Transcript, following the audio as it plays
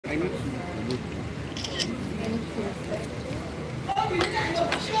All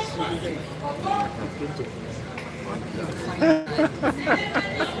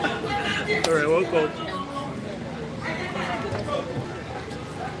right, welcome.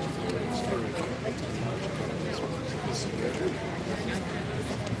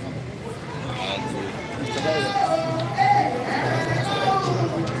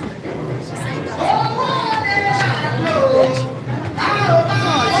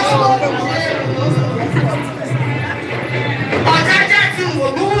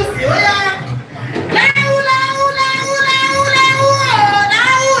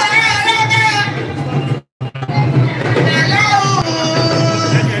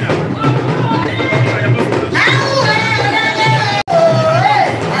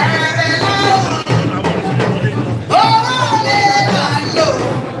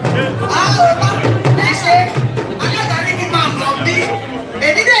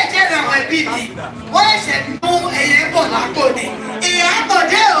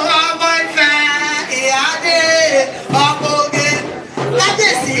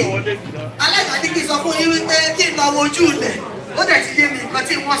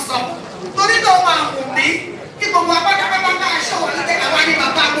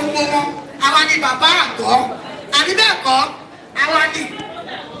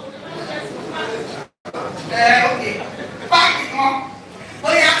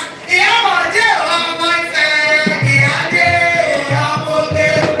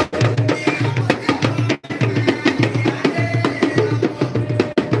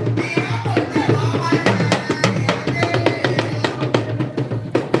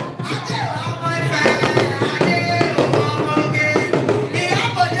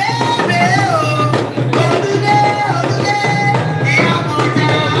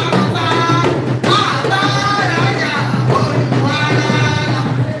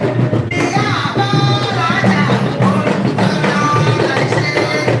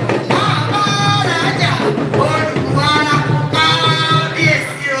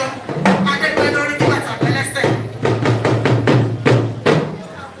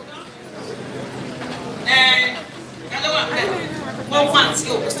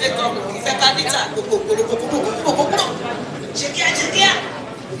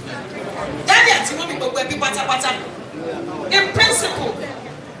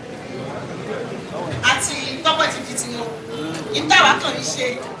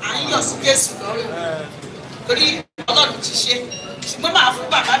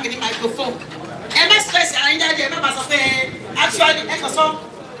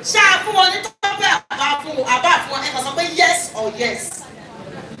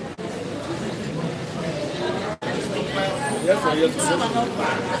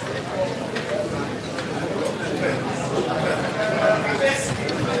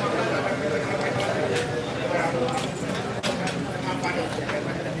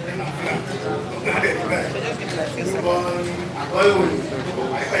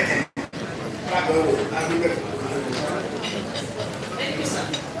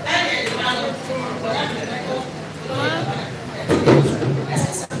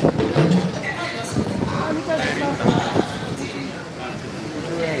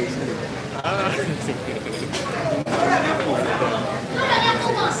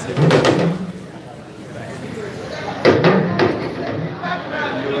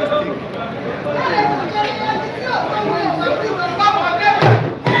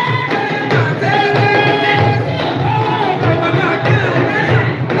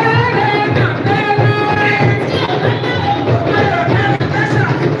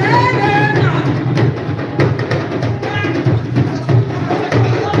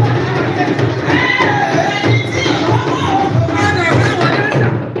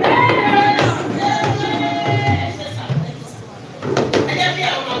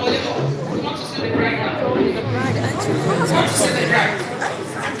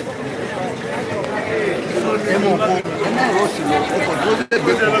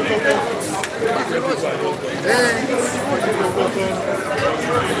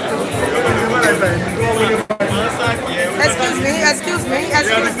 Excuse me.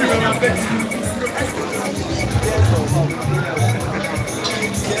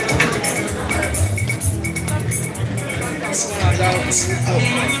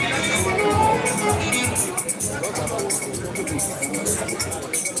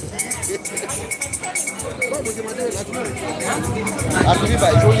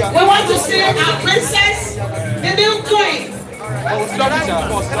 We want to see our princess, the new queen.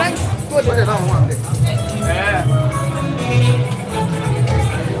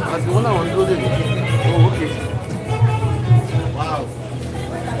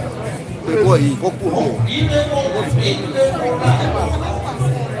 Wow. Ìwọ yìí kó kú o.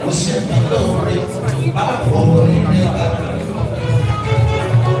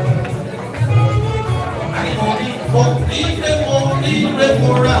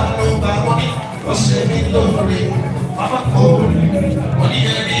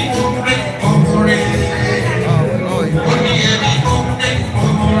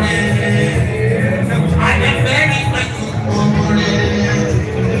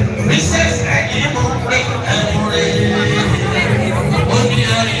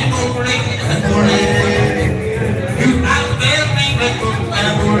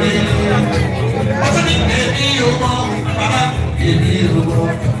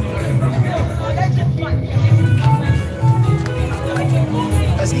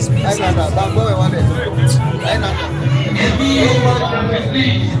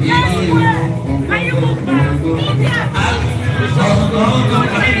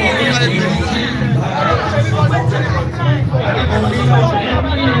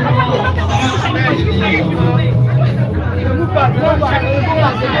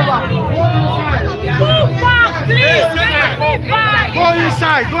 Go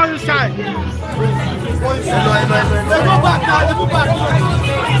inside, go inside. Go back now, go back.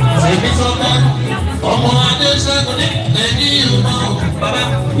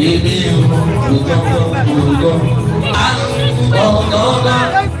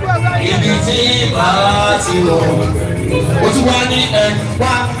 Ibi tí bàbá ti lọ, ó tún wá ní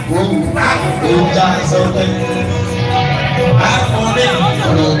ẹ̀wá òun ìjà sọ́pẹ́. Àkọlé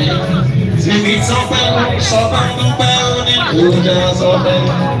ọ̀rọ̀ mi, ibi sọ́pẹ́ sọ́pẹ́ dúpẹ́ ó ní ìjà sọ́pẹ́.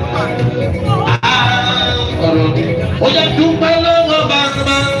 Ọ̀rọ̀ mi, ó yẹ dúpẹ́ lọ́wọ́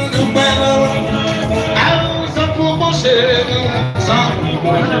bàbá dúpẹ́ lọ́wọ́. Àwọn sọ fún bó ṣe ń sọ,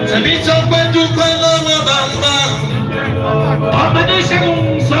 ibi sọ́pẹ́ dúpẹ́ lọ́wọ́ bàbá. Ọmọdé ṣẹ́gun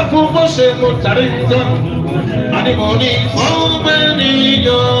sọ fún bó ṣe mo tàrí tán. Àdìmọ̀ ní ọmọ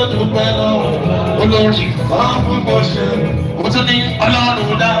ènìyàn dúpẹ́ lọ́wọ́. Olórí fún bó ṣe. Mo tún ní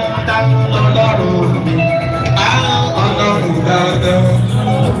ọlọ́run dáadáa lọ́lọ́run mi. Ọlọ́run dáadáa.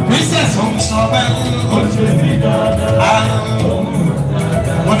 Princess ń sọ bẹ́ẹ̀ ó ṣe ní dáadáa.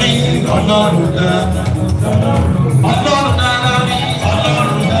 Mo ní ọlọ́run dáadáa. Ọlọ́run dáadáa ní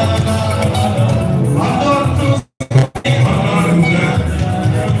ọlọ́run dáadáa. Ọlọ́run tó.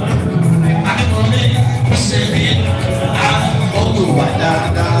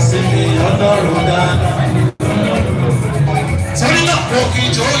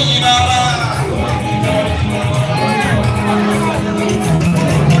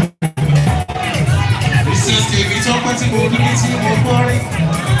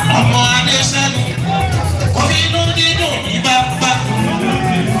 Ọmọ Adéṣẹ́gun, omi inú dídùn ní bàbá.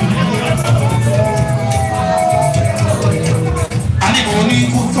 Àníbo ní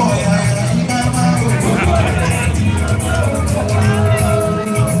kú tọ́ ẹ̀yà ní bàbá.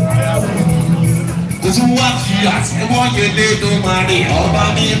 Tuntun wá fi àtẹ̀wọ́ yẹlé ló máa rí ọba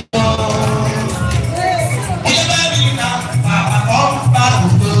mi mọ́. Oyè bá mi na bàbá ọba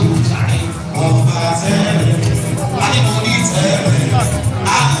ògbó òjàre ọba tẹ́lẹ̀. Àníbo ní tẹ́lẹ̀.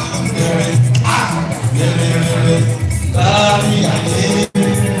 Láàrin ayé,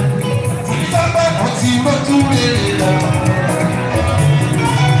 ìfẹ́fẹ́ kan ti mọ́tú rere lọ.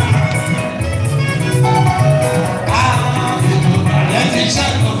 Ẹ ti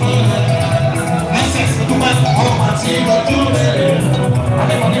ṣẹ́gun fún ẹ, ẹsẹ̀ tó máa ń kọ́ máa ti mọ́tú rere lọ.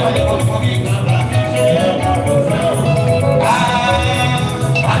 Àdéhùn ní wọlé ọ̀pọ̀ mi gbàgbà.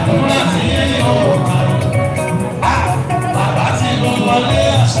 Àdúrà tí yóò máa, bàbá tí mo wọlé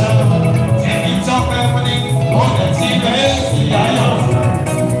àṣà.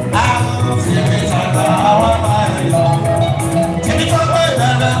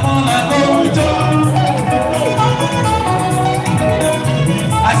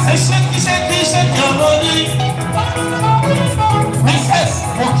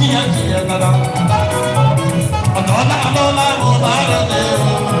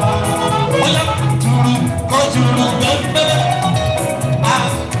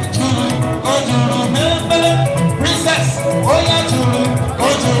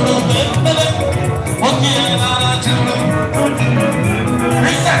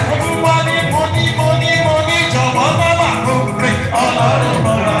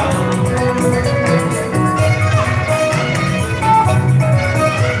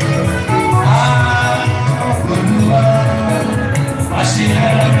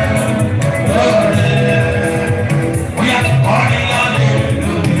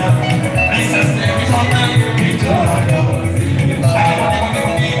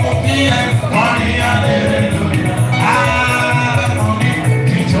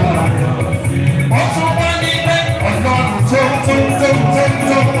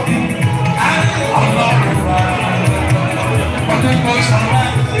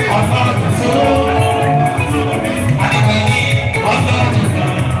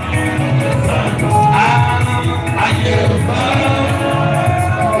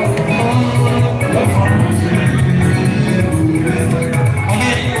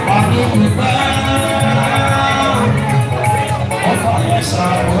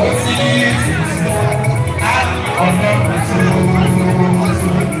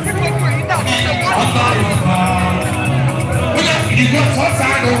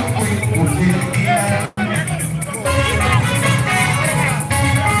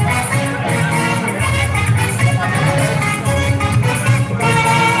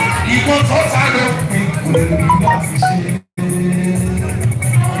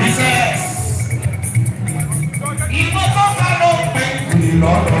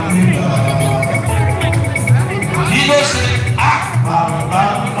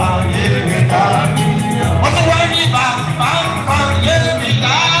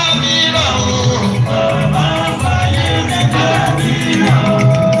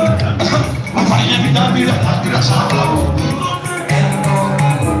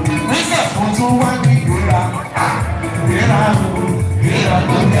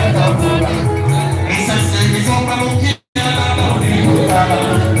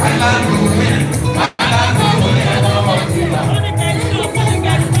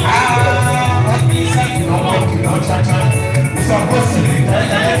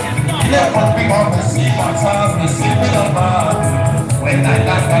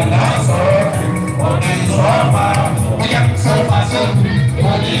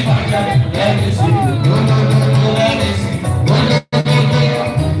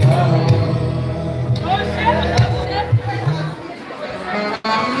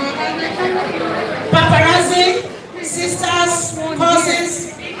 Paparazzi, sisters,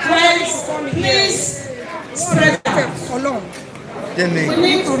 cousins, friends, please spread out. We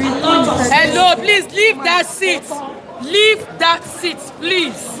need a lot of space. Hello, please leave that seat. Leave that seat,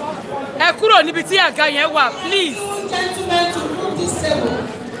 please. Ẹ kúrò níbi tí àga yẹn wà, please. Gentlemen, to move this table.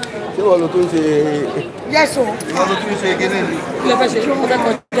 Ṣé wọ́n ló tún ṣe? Yes, sir. Wọ́n ló tún ṣe kíní ni?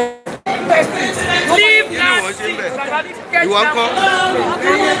 Leave that seat. Ìwọ ń kọ́?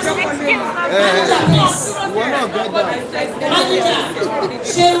 Ìwọ náà gbọ́dọ̀.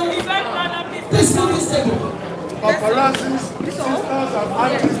 Please move this table. Paparazzi, sisters and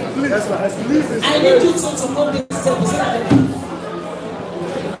aunties, please. I need you to move this table so that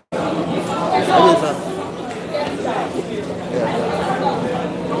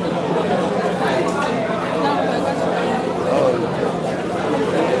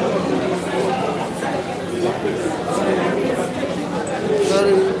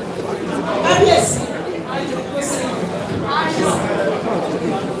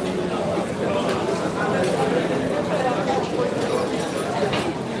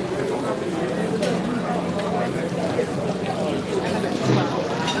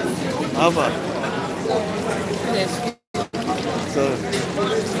Alpha. Yes. So,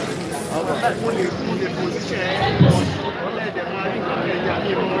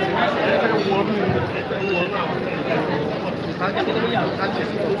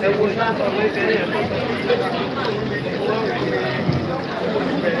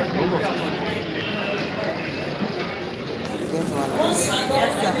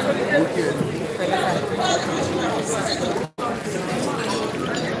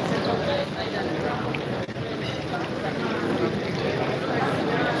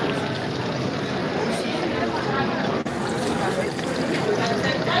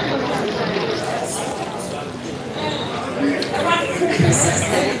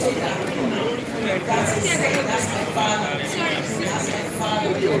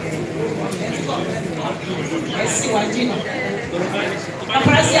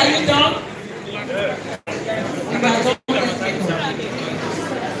 Paparazzi, are you done?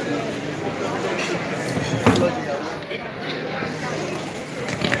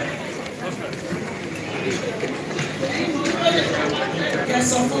 There's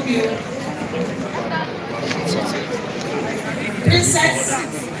some for you. Princess,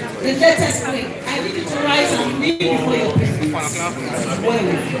 the latest queen. I need you to rise and kneel before your parents.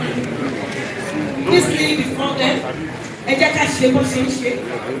 Please kneel before them. Ẹ jẹ́ ká ṣe bó ṣe ń ṣe.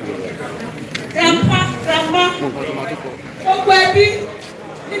 Grandpa, grandma, gbogbo ẹbí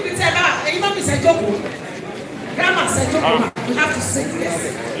níbi tẹ́ bá èyí má fi ṣẹ́jókòó. Grandma ṣẹ́jókòó ma, you have to sit there.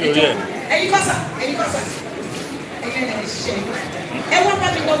 Ẹ̀yin kọ́sà, ẹ̀yin kọ́sà, ẹ̀yin ẹ̀ ṣe. Ẹ wọ́n bá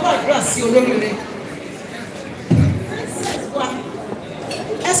mi lọ́wọ́ àdúrà sí olórí rẹ̀.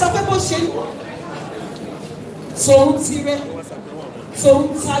 Ẹ sọ pé bó ṣe ń tòun tirẹ̀, tòun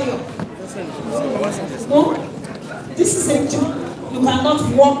tayọ̀. No. This is a job you cannot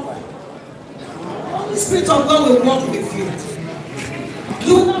walk. The Spirit of God will walk with you.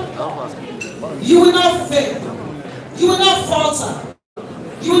 You will not fail. You will not falter.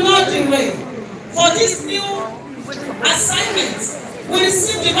 You will not derail. For this new assignment, we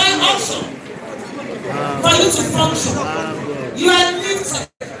receive divine option for you to function. You are lifted.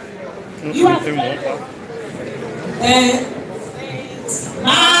 You are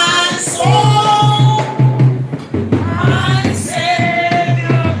my soul, my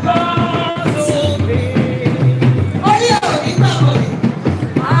Savior God to me. Oh yeah,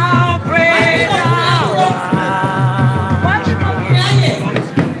 I'll pray now.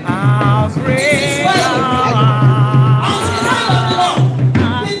 I'll pray now.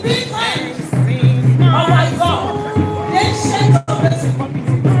 Oh my God, let's shake up this.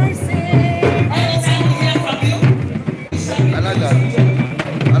 Anytime we hear from you, Alaga.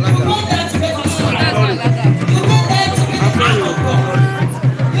 you go there to make us strong. You go there to be the man of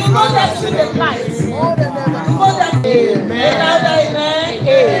God. You go there to be the light. You go there. Amen. Amen.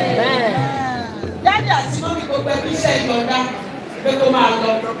 Amen. Daddy, as you know, we go back. We say you that. We go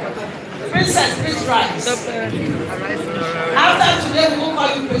back. Princess, please rise. After today, we won't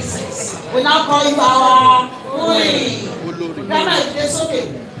call you princess. We now call you our Ooni. Grandma, it's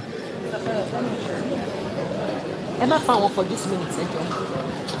okay. Emma found one for this minute,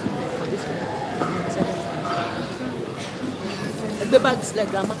 for this minute. The bag is like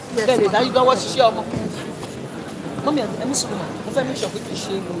grandma. Yes, now you got what she share. Mommy, let me show you. Let me show you the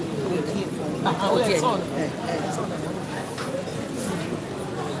shame.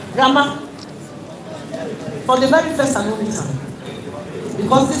 Grandma, for the very first and only time,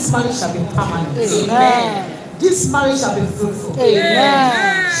 because this marriage shall be permanent. Amen. This marriage shall be fruitful.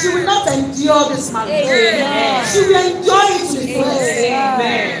 Amen. She will not endure this marriage. Amen. She will enjoy it to the fullest.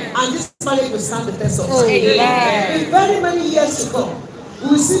 Amen. And this marriage will stand the test of time. Amen. In very many years to come, we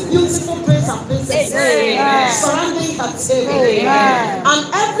will see beautiful prince and princesses surrounding her table. Amen.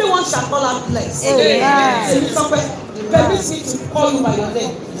 And everyone shall call her blessed. Amen. Temitope, permit me to call you by your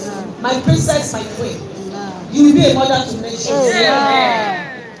name. My princess, my queen. You will be a mother to nations.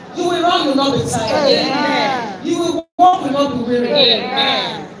 Amen. You will run, you will not be tired. Amen. You will walk, you will not be weary.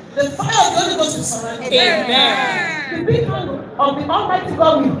 Amen. The fire of the Holy Ghost will surround you. Amen. The big hand of the Almighty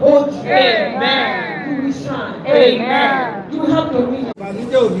God will hold you. Amen. You will shine. Amen. You will have your wings. Amen.